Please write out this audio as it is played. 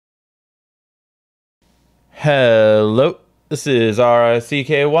Hello, this is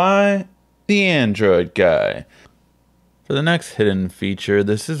RICKY, the Android guy. For the next hidden feature,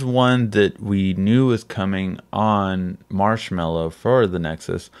 this is one that we knew was coming on Marshmallow for the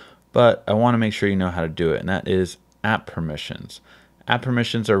Nexus, but I want to make sure you know how to do it, and that is app permissions. App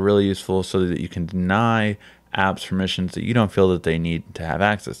permissions are really useful so that you can deny apps permissions that you don't feel that they need to have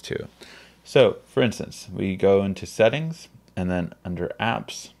access to. So, for instance, we go into settings, and then under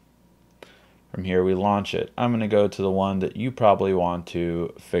apps, from here we launch it. I'm going to go to the one that you probably want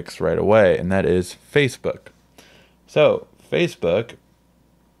to fix right away, and that is Facebook. So Facebook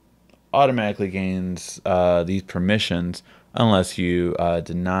automatically gains these permissions unless you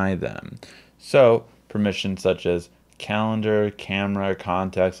deny them. So permissions such as calendar, camera,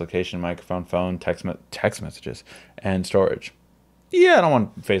 contacts, location, microphone, phone, text messages, and storage. Yeah, I don't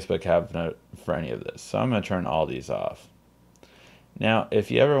want Facebook having for any of this, so I'm going to turn all these off. Now, if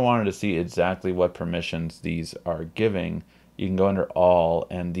you ever wanted to see exactly what permissions these are giving, you can go under all,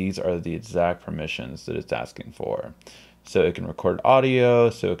 and these are the exact permissions that it's asking for. So it can record audio,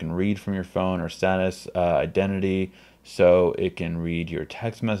 so it can read from your phone or status, identity, so it can read your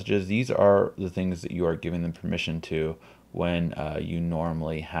text messages. These are the things that you are giving them permission to when you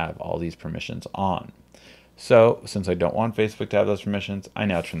normally have all these permissions on. So since I don't want Facebook to have those permissions, I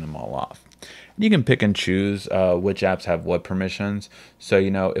now turn them all off. You can pick and choose which apps have what permissions. So,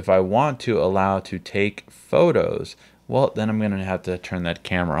 if I want to allow to take photos, well, then I'm going to have to turn that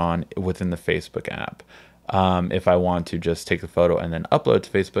camera on within the Facebook app. If I want to just take the photo and then upload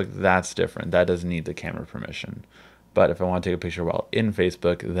to Facebook, that's different. That doesn't need the camera permission. But if I want to take a picture while in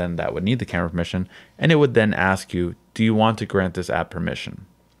Facebook, then that would need the camera permission. And it would then ask you, do you want to grant this app permission?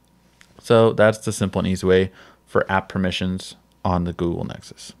 So that's the simple and easy way for app permissions on the Google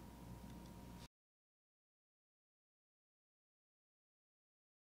Nexus.